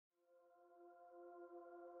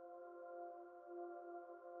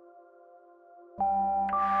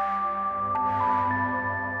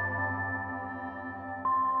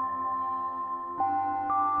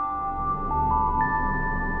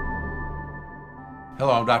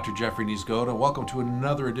Hello, I'm Dr. Jeffrey Niezgoda. Welcome to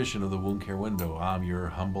another edition of the Wound Care Window. I'm your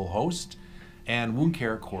humble host and wound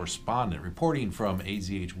care correspondent reporting from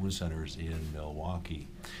AZH Wound Centers in Milwaukee.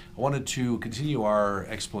 I wanted to continue our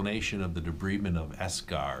explanation of the debridement of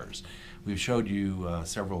eschars. We've showed you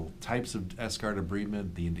several types of eschar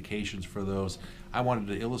debridement, the indications for those. I wanted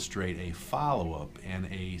to illustrate a follow-up and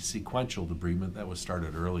a sequential debridement that was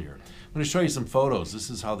started earlier. I'm going to show you some photos. This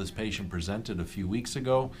is how this patient presented a few weeks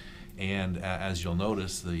ago. And as you'll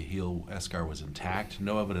notice, the heel eschar was intact,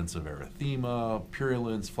 no evidence of erythema,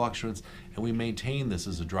 purulence, fluctuance, and we maintained this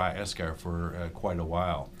as a dry eschar for quite a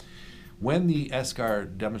while. When the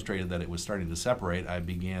eschar demonstrated that it was starting to separate, I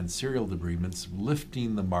began serial debridements,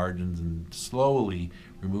 lifting the margins and slowly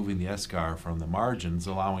removing the eschar from the margins,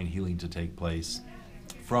 allowing healing to take place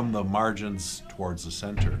from the margins towards the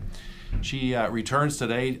center. She returns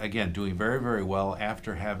today, again, doing very, very well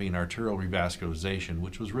after having arterial revascularization,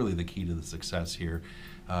 which was really the key to the success here.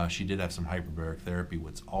 She did have some hyperbaric therapy,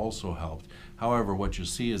 which also helped. However, what you'll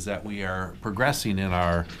see is that we are progressing in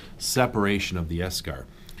our separation of the eschar.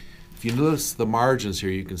 If you notice the margins here,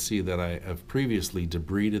 you can see that I have previously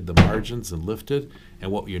debrided the margins and lifted,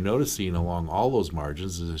 and what you're noticing along all those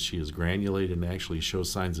margins is that she is granulated and actually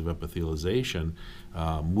shows signs of epithelialization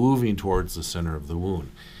moving towards the center of the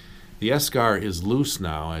wound. The eschar is loose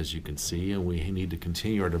now, as you can see, and we need to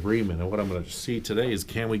continue our debridement. And what I'm going to see today is,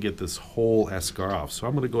 can we get this whole eschar off? So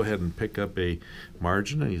I'm going to go ahead and pick up a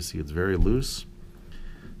margin, and you see it's very loose.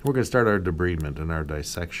 We're going to start our debridement and our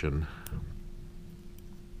dissection.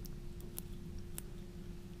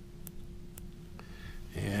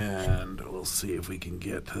 And we'll see if we can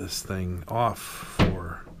get this thing off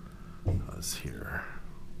for us here.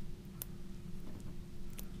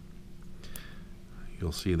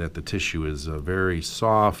 You'll see that the tissue is very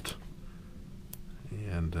soft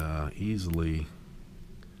and easily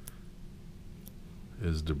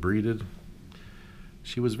is debrided.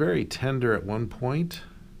 She was very tender at one point,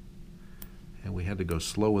 and we had to go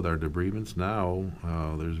slow with our debridements.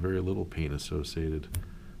 Now there's very little pain associated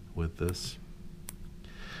with this.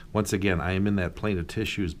 Once again, I am in that plane of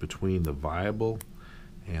tissues between the viable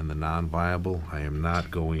and the non-viable. I am not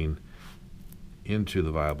going into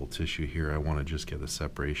the viable tissue here. I want to just get a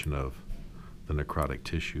separation of the necrotic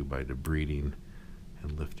tissue by debriding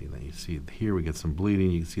and lifting that. You see here we get some bleeding.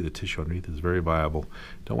 You can see the tissue underneath is very viable.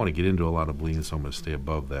 Don't want to get into a lot of bleeding, so I'm going to stay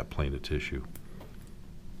above that plane of tissue.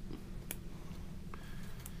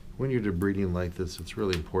 When you're debriding like this, it's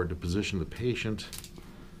really important to position the patient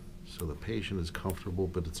so the patient is comfortable,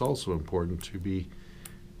 but it's also important to be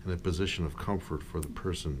in a position of comfort for the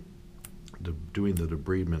person doing the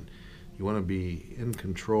debridement. You want to be in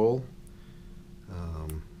control,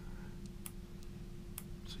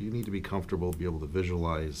 so you need to be comfortable, be able to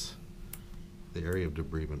visualize the area of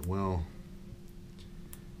debridement well.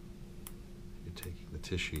 You're taking the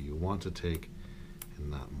tissue you want to take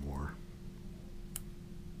and not more.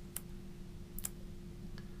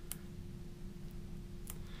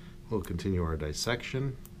 We'll continue our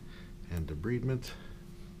dissection and debridement.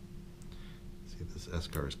 See, this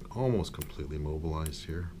eschar is almost completely mobilized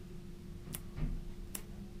here.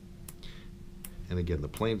 And again, the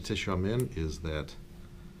plane of tissue I'm in is that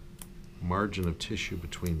margin of tissue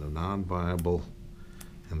between the non-viable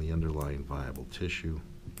and the underlying viable tissue.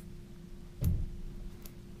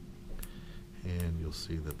 And you'll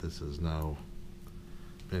see that this has now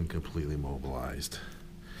been completely mobilized.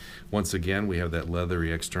 Once again, we have that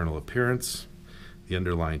leathery external appearance. The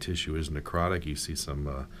underlying tissue is necrotic. You see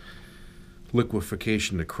some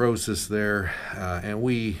liquefaction necrosis there, and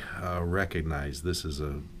we recognize this is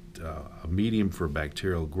a medium for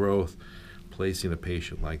bacterial growth, placing a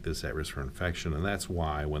patient like this at risk for infection, and that's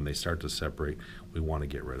why when they start to separate, we want to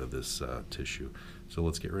get rid of this tissue. So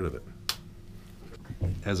let's get rid of it.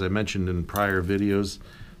 As I mentioned in prior videos,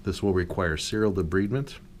 this will require serial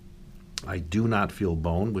debridement. I do not feel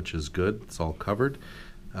bone, which is good. It's all covered.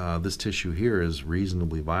 This tissue here is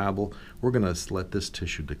reasonably viable. We're going to let this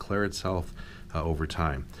tissue declare itself over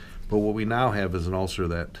time. But what we now have is an ulcer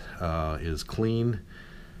that is clean.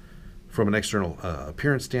 From an external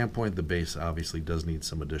appearance standpoint, the base obviously does need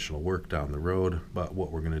some additional work down the road, but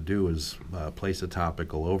what we're going to do is place a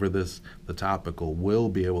topical over this. The topical will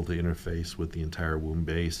be able to interface with the entire wound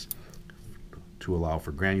base to allow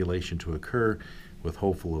for granulation to occur with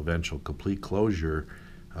hopeful eventual complete closure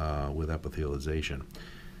with epithelialization.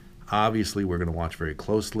 Obviously, we're going to watch very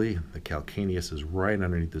closely. The calcaneus is right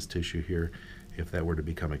underneath this tissue here. If that were to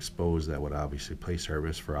become exposed, that would obviously place our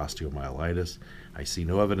risk for osteomyelitis. I see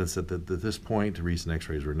no evidence that at this point recent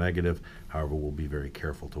x-rays were negative. However, we'll be very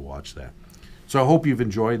careful to watch that. So I hope you've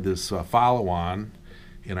enjoyed this follow-on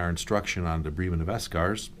in our instruction on debridement of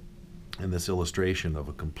eschars and this illustration of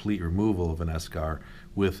a complete removal of an eschar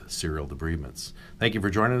with serial debridements. Thank you for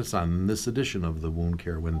joining us on this edition of the Wound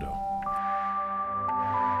Care Window.